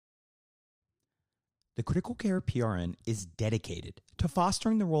The Critical Care PRN is dedicated to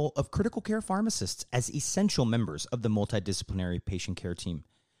fostering the role of critical care pharmacists as essential members of the multidisciplinary patient care team.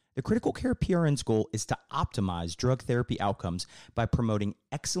 The Critical Care PRN's goal is to optimize drug therapy outcomes by promoting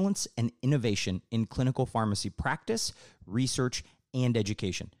excellence and innovation in clinical pharmacy practice, research, and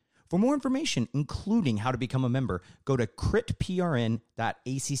education. For more information, including how to become a member, go to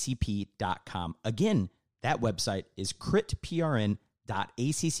critprn.accp.com. Again, that website is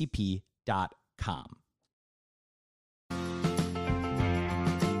critprn.accp.com.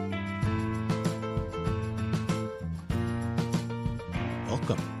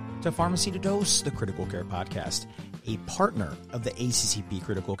 Welcome to Pharmacy to Dose, the Critical Care Podcast, a partner of the ACCP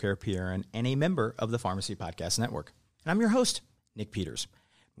Critical Care PRN and a member of the Pharmacy Podcast Network. And I'm your host, Nick Peters.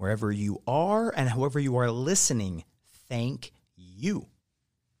 Wherever you are and however you are listening, thank you.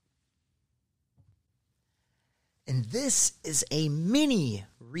 And this is a mini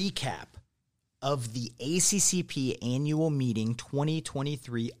recap of the ACCP annual meeting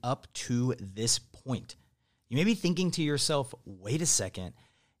 2023 up to this point. You may be thinking to yourself, wait a second,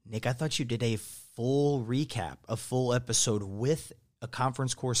 Nick, I thought you did a full recap, a full episode with a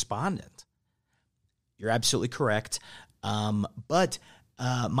conference correspondent. You're absolutely correct. But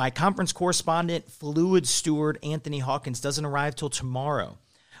my conference correspondent, fluid steward, Anthony Hawkins, doesn't arrive till tomorrow.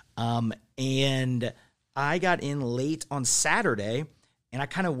 And I got in late on Saturday, and I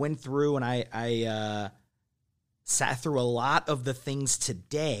kind of went through and I sat through a lot of the things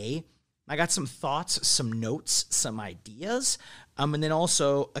today. I got some thoughts, some notes, some ideas, and then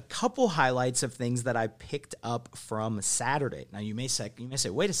also a couple highlights of things that I picked up from Saturday. Now, you may say,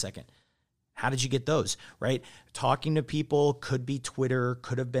 wait a second. How did you get those, right? Talking to people, could be Twitter,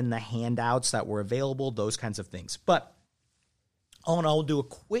 could have been the handouts that were available, those kinds of things. But all in all, I'll do a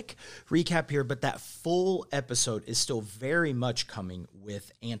quick recap here, but that full episode is still very much coming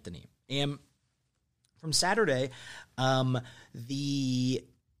with Anthony. And from Saturday, the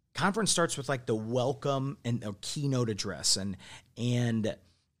conference starts with like the welcome and a keynote address. And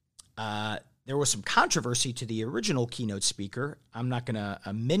there was some controversy to the original keynote speaker. I'm not going to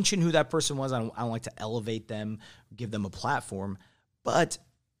mention who that person was. I don't like to elevate them, give them a platform. But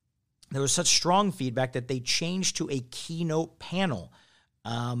there was such strong feedback that they changed to a keynote panel.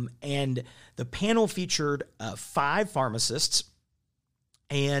 And the panel featured 5 pharmacists.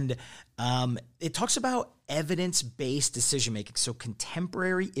 And it talks about evidence-based decision-making, so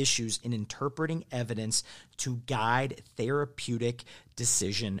contemporary issues in interpreting evidence to guide therapeutic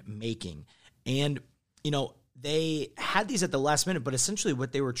decision-making. And, you know, they had these at the last minute, but essentially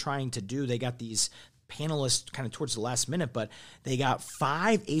what they were trying to do, they got these panelists kind of towards the last minute, but they got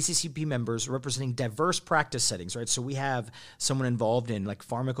 5 ACCP members representing diverse practice settings, right? So we have someone involved in like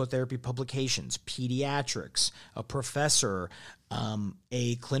pharmacotherapy publications, pediatrics, a professor,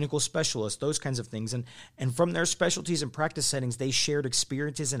 a clinical specialist, those kinds of things. And from their specialties and practice settings, they shared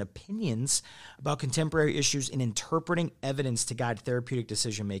experiences and opinions about contemporary issues in interpreting evidence to guide therapeutic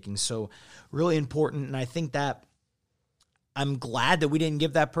decision-making. So really important. And I think that I'm glad that we didn't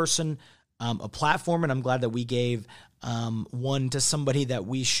give that person a platform, and I'm glad that we gave one to somebody that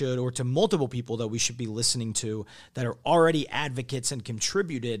we should, or to multiple people that we should be listening to that are already advocates and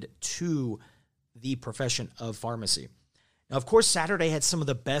contributed to the profession of pharmacy. Now, of course, Saturday had some of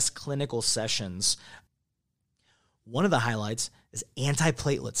the best clinical sessions. One of the highlights is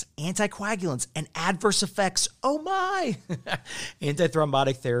antiplatelets, anticoagulants, and adverse effects. Oh my!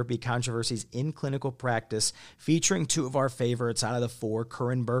 Antithrombotic therapy controversies in clinical practice, featuring 2 of our favorites out of the 4,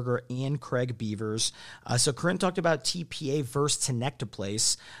 Corinne Berger and Craig Beavers. So Corinne talked about TPA versus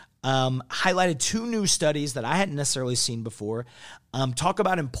tenecteplase, highlighted 2 new studies that I hadn't necessarily seen before, talk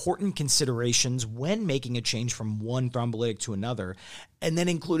about important considerations when making a change from one thrombolytic to another, and then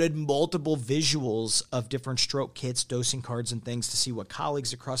included multiple visuals of different stroke kits, dosing cards, and things to see what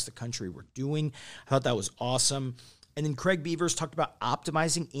colleagues across the country were doing. I thought that was awesome. And then Craig Beavers talked about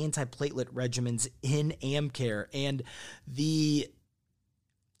optimizing antiplatelet regimens in AmCare. And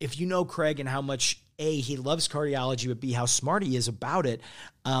if you know Craig and how much A, he loves cardiology, but B, how smart he is about it,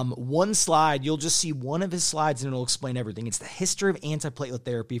 one slide, you'll just see one of his slides and it'll explain everything. It's the history of antiplatelet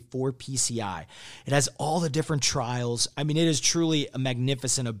therapy for PCI. It has all the different trials. I mean, it is truly a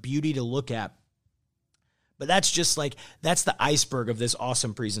magnificent, a beauty to look at. But that's the iceberg of this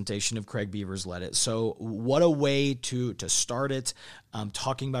awesome presentation of Craig Beavers led it. So what a way to start it,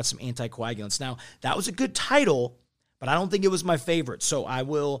 talking about some anticoagulants. Now, that was a good title, but I don't think it was my favorite. So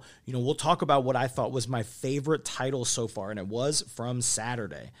we'll talk about what I thought was my favorite title so far, and it was from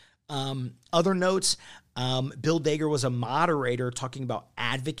Saturday. Other notes, Bill Dager was a moderator talking about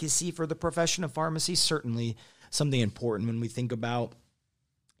advocacy for the profession of pharmacy, certainly something important when we think about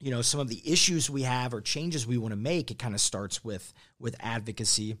some of the issues we have or changes we want to make, it kind of starts with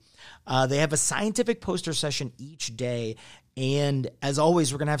advocacy. They have a scientific poster session each day. And as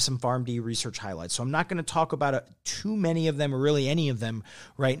always, we're going to have some PharmD research highlights. So I'm not going to talk about too many of them or really any of them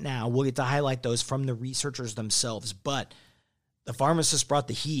right now. We'll get to highlight those from the researchers themselves. But the pharmacists brought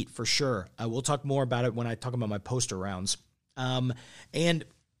the heat for sure. We'll talk more about it when I talk about my poster rounds. And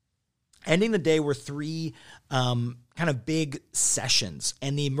ending the day were three kind of big sessions,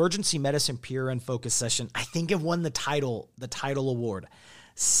 and the emergency medicine PRN focus session, I think it won the title award,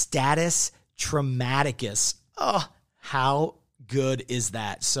 Status Traumaticus. Oh, how good is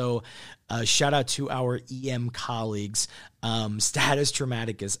that? So shout out to our EM colleagues. Status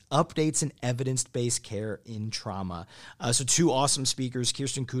Traumaticus, updates in evidence-based care in trauma. So two awesome speakers,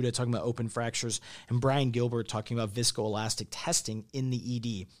 Kirsten Kuda talking about open fractures and Brian Gilbert talking about viscoelastic testing in the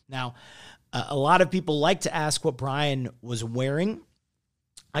ED. Now, a lot of people like to ask what Brian was wearing.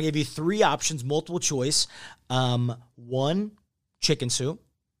 I gave you three options, multiple choice. 1, chicken soup.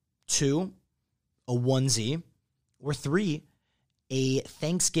 2, a onesie. Or 3, a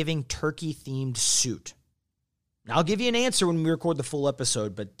Thanksgiving turkey-themed suit. Now, I'll give you an answer when we record the full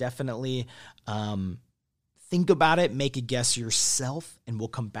episode, but definitely think about it, make a guess yourself, and we'll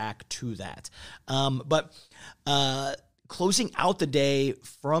come back to that. But closing out the day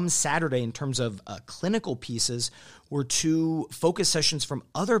from Saturday in terms of clinical pieces were 2 focus sessions from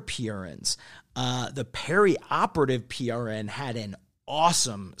other PRNs. The perioperative PRN had an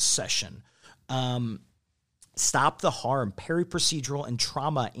awesome session. Stop the Harm, Peri-Procedural and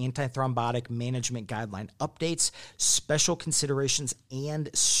Trauma Antithrombotic Management Guideline Updates, Special Considerations, and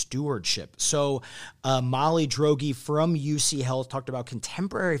Stewardship. So Molly Droege from UC Health talked about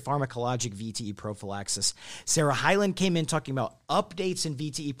contemporary pharmacologic VTE prophylaxis. Sarah Hyland came in talking about updates in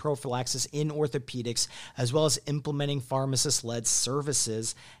VTE prophylaxis in orthopedics, as well as implementing pharmacist-led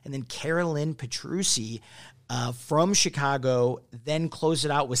services. And then Carolyn Petrucci from Chicago, then close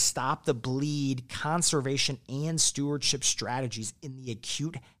it out with Stop the Bleed, Conservation and Stewardship Strategies in the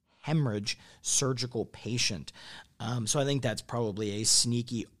Acute Hemorrhage Surgical Patient. So I think that's probably a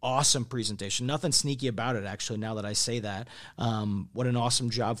sneaky, awesome presentation. Nothing sneaky about it, actually, now that I say that. What an awesome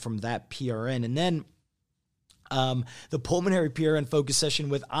job from that PRN. And then the pulmonary PRN focus session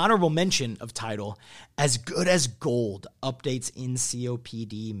with honorable mention of title, As Good as Gold, Updates in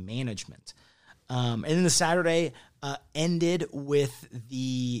COPD Management. And then the Saturday ended with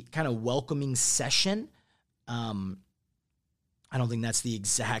the kind of welcoming session. I don't think that's the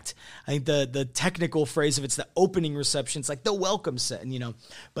exact, I think the technical phrase of it's the opening reception. It's like the welcome set,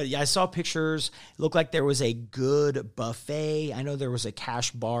 but yeah, I saw pictures. It looked like there was a good buffet. I know there was a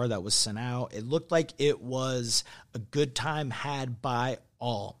cash bar that was sent out. It looked like it was a good time had by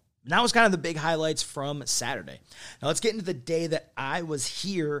all. And that was kind of the big highlights from Saturday. Now let's get into the day that I was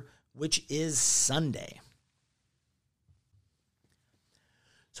here, which is Sunday.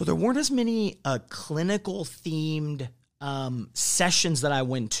 So there weren't as many clinical themed sessions that I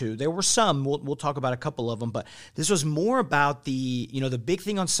went to. There were some, we'll talk about a couple of them, but this was more about the big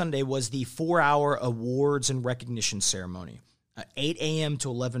thing on Sunday was the 4-hour awards and recognition ceremony, 8 a.m. to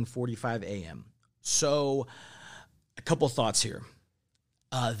 11:45 a.m. So a couple thoughts here.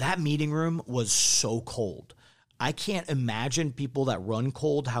 That meeting room was so cold. I can't imagine people that run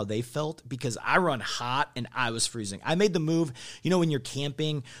cold, how they felt, because I run hot and I was freezing. I made the move, when you're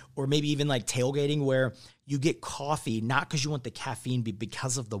camping or maybe even like tailgating where you get coffee, not because you want the caffeine, but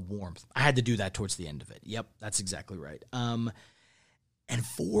because of the warmth. I had to do that towards the end of it. Yep, that's exactly right. And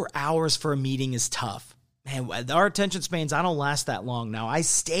 4 hours for a meeting is tough. Man, our attention spans, I don't last that long. Now, I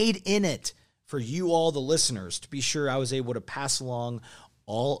stayed in it for you all, the listeners, to be sure I was able to pass along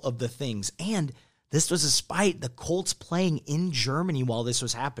all of the things. And this was despite the Colts playing in Germany while this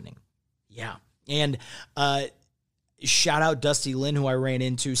was happening. Yeah. And shout out Dusty Lynn, who I ran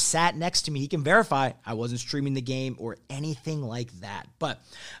into, sat next to me. He can verify I wasn't streaming the game or anything like that. But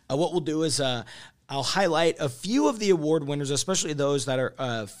what we'll do is I'll highlight a few of the award winners, especially those that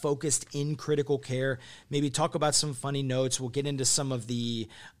are focused in critical care, maybe talk about some funny notes. We'll get into some of the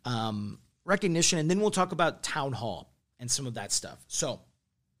recognition, and then we'll talk about town hall and some of that stuff. So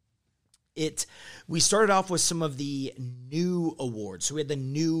we started off with some of the new awards. So we had the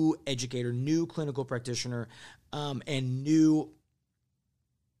new educator, new clinical practitioner, and the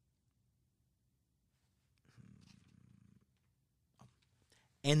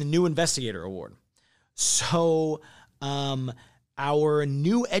new investigator award. So our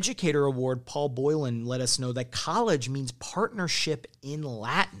new educator award, Paul Boylan, let us know that college means partnership in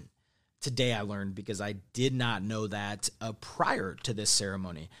Latin. Today I learned, because I did not know that prior to this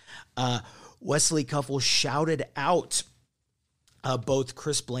ceremony. Wesley Cuffle shouted out both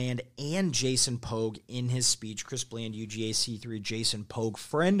Chris Bland and Jason Pogue in his speech. Chris Bland, UGAC3, Jason Pogue,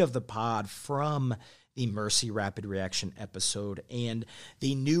 friend of the pod from the Mercy Rapid Reaction episode. And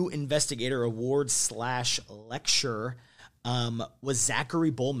the new Investigator Award / lecture was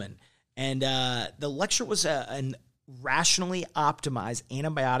Zachary Bullman. And the lecture was an rationally optimized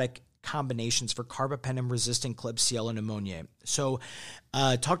antibiotic combinations for carbapenem-resistant Klebsiella pneumoniae. So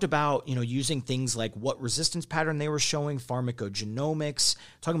talked about, using things like what resistance pattern they were showing, pharmacogenomics,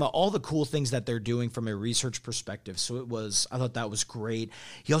 talking about all the cool things that they're doing from a research perspective. So I thought that was great.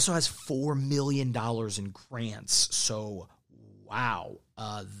 He also has $4 million in grants. So wow,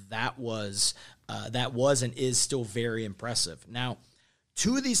 that was and is still very impressive. Now,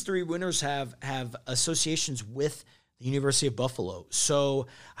 2 of these 3 winners have associations with the University of Buffalo. So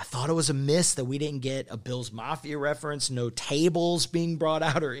I thought it was a miss that we didn't get a Bills Mafia reference, no tables being brought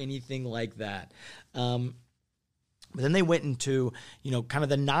out or anything like that. But then they went into, kind of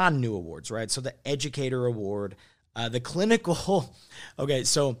the non-new awards, right? So the Educator Award, the clinical,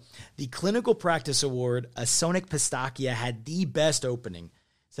 so the Clinical Practice Award, Sonic Pistachia had the best opening.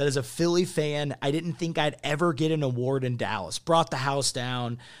 So as a Philly fan, I didn't think I'd ever get an award in Dallas. Brought the house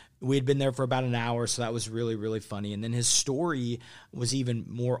down. We had been there for about an hour, so that was really, really funny. And then his story was even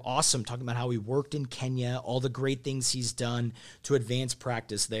more awesome, talking about how he worked in Kenya, all the great things he's done to advance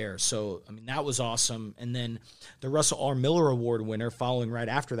practice there. So, that was awesome. And then the Russell R. Miller Award winner following right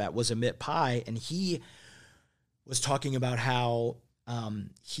after that was Amit Pai, and he was talking about how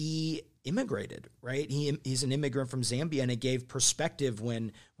he immigrated, right? He's an immigrant from Zambia, and it gave perspective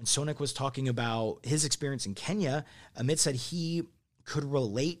when Sonic was talking about his experience in Kenya. Amit said he could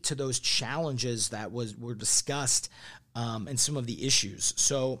relate to those challenges that were discussed and some of the issues.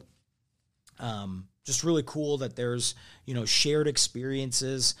 So just really cool that there's, shared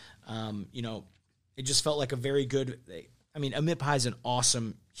experiences. It just felt like a very good, Amit Pai is an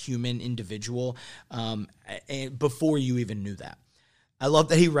awesome human individual and before you even knew that. I love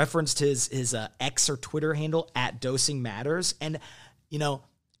that he referenced his X or Twitter handle @Dosing Matters. And,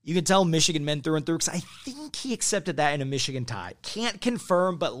 you can tell Michigan men through and through because I think he accepted that in a Michigan tie. Can't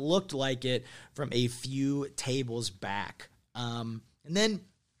confirm, but looked like it from a few tables back. And then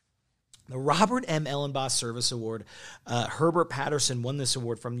the Robert M. Ellenboss Service Award, Herbert Patterson won this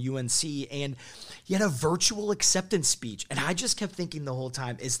award from UNC, and he had a virtual acceptance speech. And I just kept thinking the whole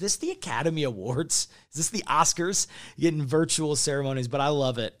time, is this the Academy Awards? Is this the Oscars? Getting virtual ceremonies, but I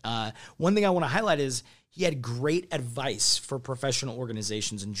love it. One thing I want to highlight is he had great advice for professional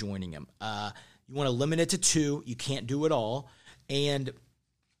organizations in joining him. You want to limit it to 2. You can't do it all. And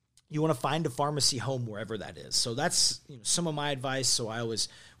you want to find a pharmacy home wherever that is. So that's some of my advice. So I always,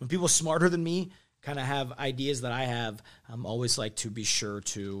 when people smarter than me kind of have ideas that I have, I'm always like to be sure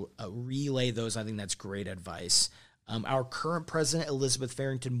to relay those. I think that's great advice. Our current president, Elizabeth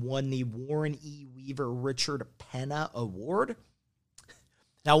Farrington, won the Warren E. Weaver Richard Penna Award.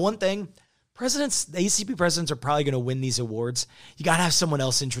 Now, one thing, the ACCP presidents are probably going to win these awards. You got to have someone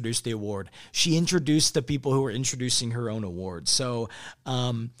else introduce the award. She introduced the people who were introducing her own award. So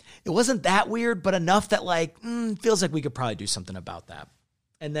it wasn't that weird, but enough that feels like we could probably do something about that.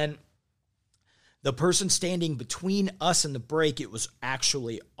 And then the person standing between us and the break, it was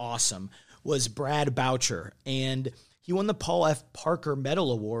actually awesome, was Brad Boucher. And he won the Paul F. Parker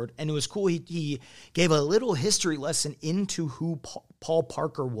Medal Award, and it was cool. He gave a little history lesson into who Paul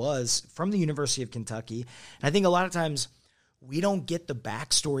Parker was from the University of Kentucky. And I think a lot of times we don't get the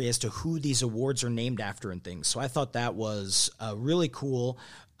backstory as to who these awards are named after and things. So I thought that was really cool.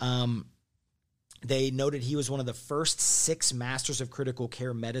 They noted he was one of the first 6 Masters of Critical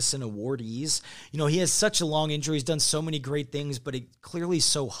Care Medicine awardees. He has such a long injury. He's done so many great things, but he clearly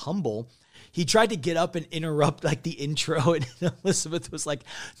so humble. He tried to get up and interrupt the intro, and Elizabeth was like,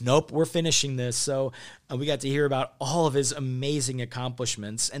 nope, we're finishing this. So we got to hear about all of his amazing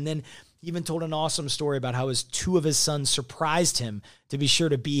accomplishments. And then he even told an awesome story about how 2 of his sons surprised him to be sure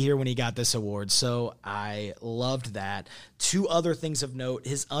to be here when he got this award. So I loved that. 2 other things of note.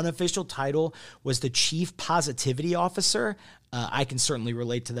 His unofficial title was the Chief Positivity Officer. I can certainly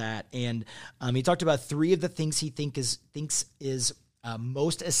relate to that. And he talked about 3 of the things he thinks is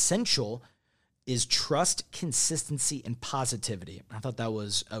most essential is trust, consistency, and positivity. I thought that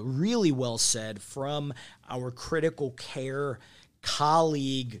was really well said from our critical care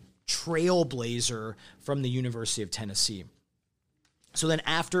colleague, trailblazer from the University of Tennessee. So then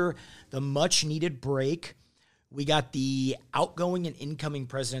after the much-needed break, we got the outgoing and incoming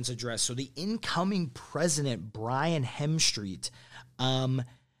president's address. So the incoming president, Brian Hemstreet,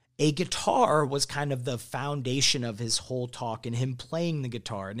 a guitar was kind of the foundation of his whole talk and him playing the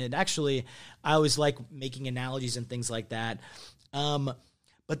guitar. And it actually, I always like making analogies and things like that.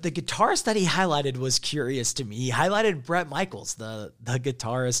 But the guitarist that he highlighted was curious to me. He highlighted Bret Michaels, the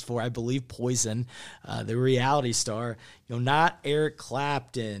guitarist for, I believe, Poison, the reality star. Not Eric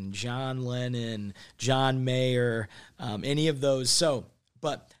Clapton, John Lennon, John Mayer, any of those.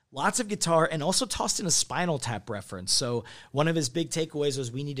 But lots of guitar, and also tossed in a Spinal Tap reference. So one of his big takeaways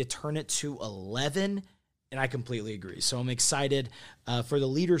was we need to turn it to 11, and I completely agree. So I'm excited for the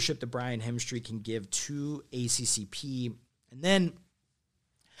leadership that Brian Hemstreet can give to ACCP. And then,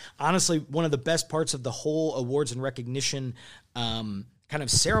 honestly, one of the best parts of the whole awards and recognition kind of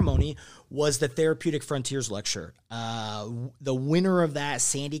ceremony was the Therapeutic Frontiers lecture. The winner of that,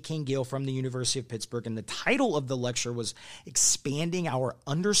 Sandy King-Gill from the University of Pittsburgh, and the title of the lecture was Expanding Our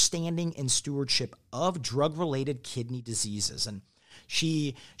Understanding and Stewardship of Drug-Related Kidney Diseases. And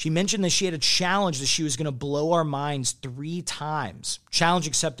she mentioned that she had a challenge that she was going to blow our minds 3 times. Challenge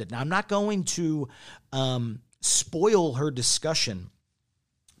accepted. Now, I'm not going to spoil her discussion,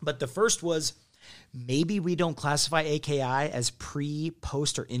 but the first was, maybe we don't classify AKI as pre,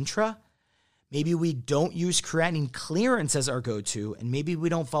 post, or intra. Maybe we don't use creatinine clearance as our go-to, and maybe we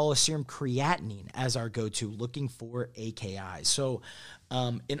don't follow serum creatinine as our go-to, looking for AKI. So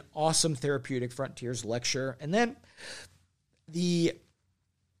an awesome Therapeutic Frontiers lecture. And then the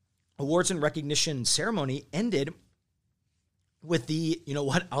awards and recognition ceremony ended with the,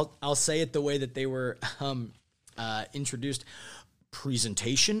 I'll say it the way that they were introduced,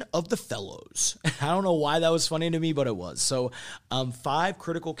 presentation of the fellows. I don't know why that was funny to me, but it was. So 5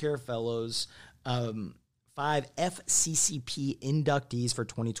 critical care fellows, 5 FCCP inductees for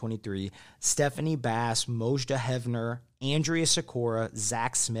 2023, Stephanie Bass, Mojda Hevner, Andrea Sikora,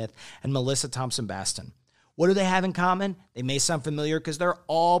 Zach Smith, and Melissa Thompson-Baston. What do they have in common? They may sound familiar because they're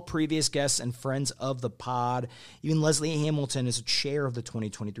all previous guests and friends of the pod. Even Leslie Hamilton is a chair of the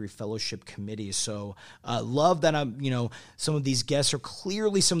 2023 Fellowship Committee. So love that some of these guests are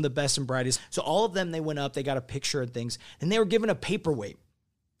clearly some of the best and brightest. So all of them, they went up, they got a picture of things, and they were given a paperweight.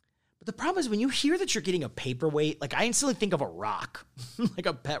 But the problem is when you hear that you're getting a paperweight, like I instantly think of a rock, like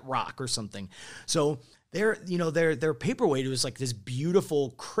a pet rock or something. So their paperweight, it was like this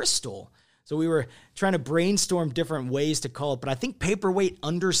beautiful crystal. So we were trying to brainstorm different ways to call it, but I think paperweight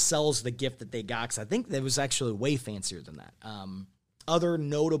undersells the gift that they got, because I think that was actually way fancier than that. Other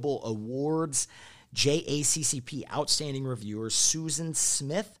notable awards, JACCP Outstanding Reviewer Susan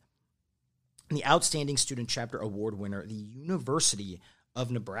Smith, and the Outstanding Student Chapter Award winner, the University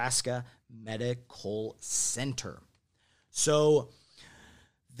of Nebraska Medical Center. So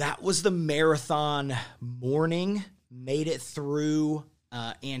that was the marathon morning, made it through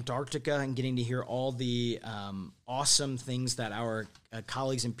Antarctica and getting to hear all the awesome things that our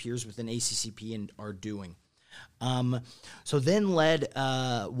colleagues and peers within ACCP are doing. So then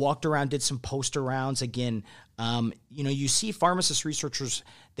walked around, did some poster rounds. Again, you see pharmacist researchers,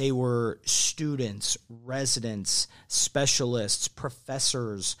 they were students, residents, specialists,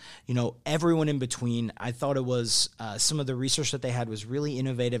 professors, everyone in between. I thought it was some of the research that they had was really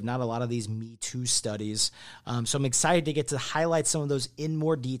innovative, not a lot of these Me Too studies. So I'm excited to get to highlight some of those in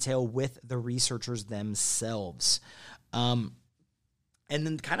more detail with the researchers themselves. And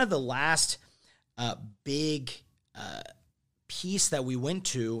then kind of the last big piece that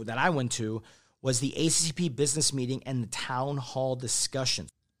I went to, was the ACCP business meeting and the town hall discussion.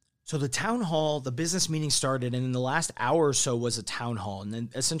 So the town hall, the business meeting started, and in the last hour or so was a town hall. And then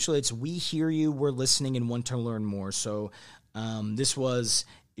essentially it's, we hear you, we're listening, and want to learn more. So this was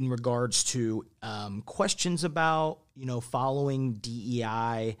in regards to questions about, following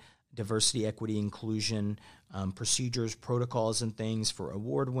DEI, diversity, equity, inclusion, procedures, protocols, and things for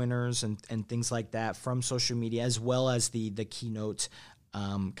award winners and things like that from social media, as well as the keynote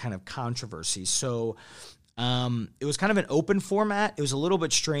kind of controversy. So it was kind of an open format. It was a little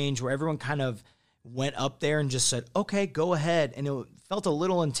bit strange where everyone kind of went up there and just said, okay, go ahead. And it felt a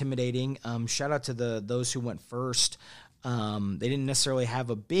little intimidating. Shout out to those who went first. They didn't necessarily have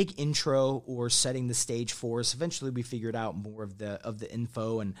a big intro or setting the stage for us. Eventually we figured out more of the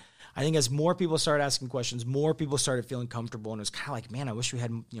info. And I think as more people started asking questions, more people started feeling comfortable. And it was kind of like, man, I wish we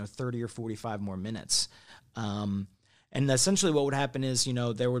had 30 or 45 more minutes. And essentially what would happen is,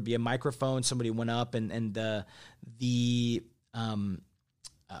 there would be a microphone, somebody went up, and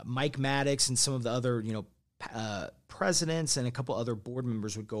Mike Maddox and some of the other, presidents and a couple other board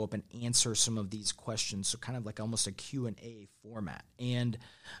members would go up and answer some of these questions. So kind of like almost a Q&A format. And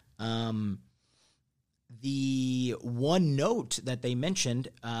the one note that they mentioned,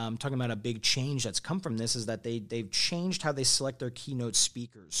 talking about a big change that's come from this, is that they've changed how they select their keynote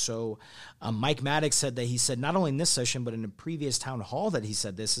speakers. So Mike Maddox said that he said not only in this session, but in a previous town hall that he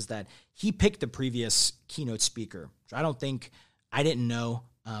said this, is that he picked the previous keynote speaker, which I don't think I didn't know,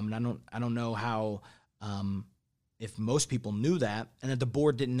 and I don't know how if most people knew that, and that the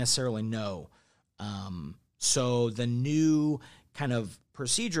board didn't necessarily know. So the new kind of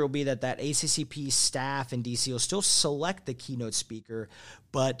procedure will be that ACCP staff in DC will still select the keynote speaker,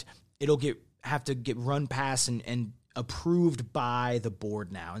 but it'll have to get run past and approved by the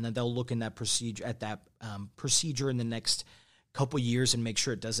board now, and then they'll look in that procedure in the next couple years and make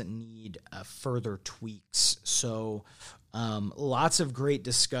sure it doesn't need further tweaks. So lots of great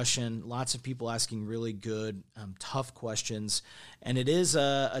discussion, lots of people asking really good, tough questions, and it is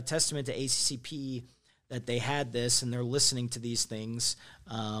a testament to ACCP that they had this and they're listening to these things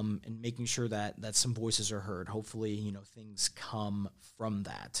and making sure that some voices are heard. Hopefully, things come from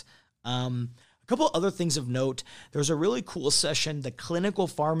that. A couple other things of note. There's a really cool session, the Clinical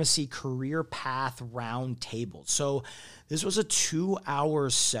Pharmacy Career Path Roundtable. So this was a 2-hour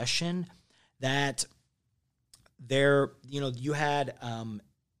session that you had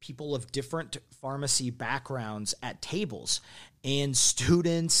people of different pharmacy backgrounds at tables, and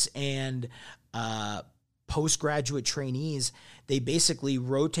students and postgraduate trainees. They basically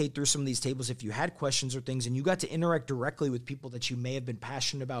rotate through some of these tables if you had questions or things, and you got to interact directly with people that you may have been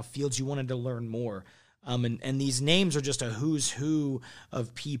passionate about, fields you wanted to learn more. And these names are just a who's who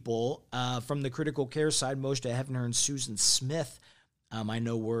of people. From the critical care side, Moshe Hefner and Susan Smith, I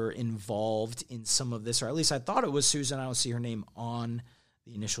know were involved in some of this, or at least I thought it was Susan. I don't see her name on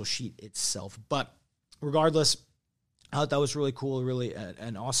the initial sheet itself. But regardless, I thought that was really cool, really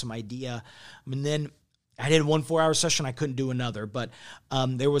an awesome idea. And then I did one 4-hour session. I couldn't do another, but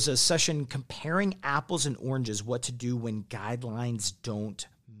there was a session comparing apples and oranges, what to do when guidelines don't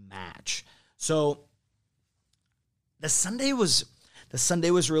match. So the Sunday was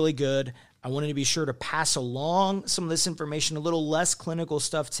really good. I wanted to be sure to pass along some of this information, a little less clinical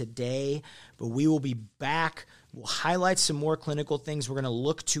stuff today, but we will be back. We'll highlight some more clinical things. We're going to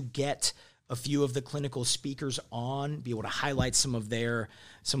look to get a few of the clinical speakers on, be able to highlight some of their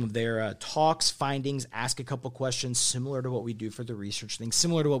talks, findings, ask a couple questions, similar to what we do for the research thing,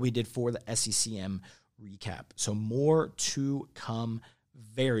 similar to what we did for the SECM recap. So more to come.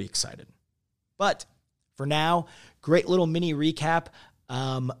 Very excited. But for now, great little mini recap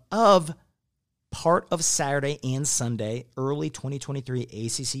of part of Saturday and Sunday, early 2023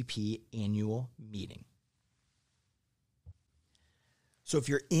 ACCP annual meeting. So if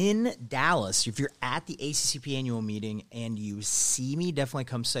you're in Dallas, if you're at the ACCP annual meeting and you see me, definitely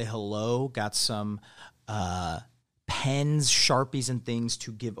come say hello. Got some pens, Sharpies, and things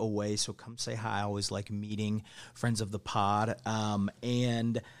to give away. So come say hi. I always like meeting friends of the pod.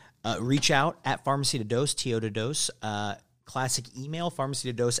 And reach out at Pharmacy to Dose, TO to Dose. Classic email,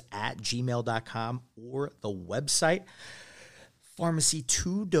 pharmacytodose@gmail.com, or the website,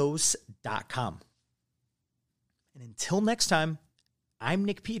 pharmacy2dose.com. And until next time, I'm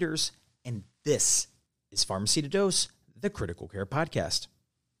Nick Peters, and this is Pharmacy to Dose, the Critical Care Podcast.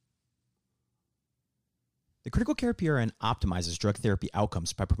 The Critical Care PRN optimizes drug therapy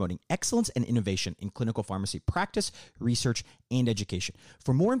outcomes by promoting excellence and innovation in clinical pharmacy practice, research, and education.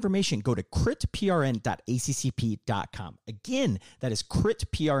 For more information, go to critprn.accp.com. Again, that is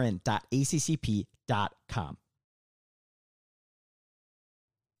critprn.accp.com.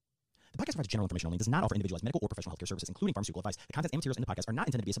 The podcast provides general information only and does not offer individualized medical or professional healthcare services, including pharmaceutical advice. The contents and materials in the podcast are not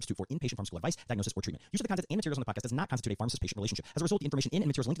intended to be a substitute for inpatient pharmaceutical advice, diagnosis, or treatment. Use of the contents and materials on the podcast does not constitute a pharmacist-patient relationship. As a result, the information in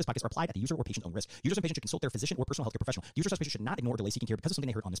and materials linked to this podcast are applied at the user or patient's own risk. Users and patients should consult their physician or personal healthcare professional. The user or patient should not ignore or delay seeking care because of something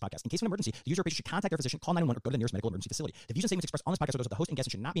they heard on this podcast. In case of an emergency, the user or patient should contact their physician, call 911, or go to the nearest medical emergency facility. The views and statements expressed on this podcast are those of the host and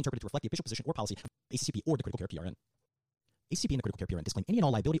guest and should not be interpreted to reflect the official position or policy of ACCP or the Critical Care PRN. ACCP and the Critical Care PRN disclaim any and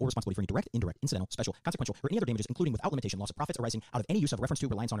all liability or responsibility for any direct, indirect, incidental, special, consequential, or any other damages, including without limitation, loss of profits arising out of any use of reference to,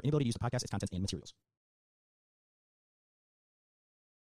 reliance on, or inability to use the podcast, its contents, and materials.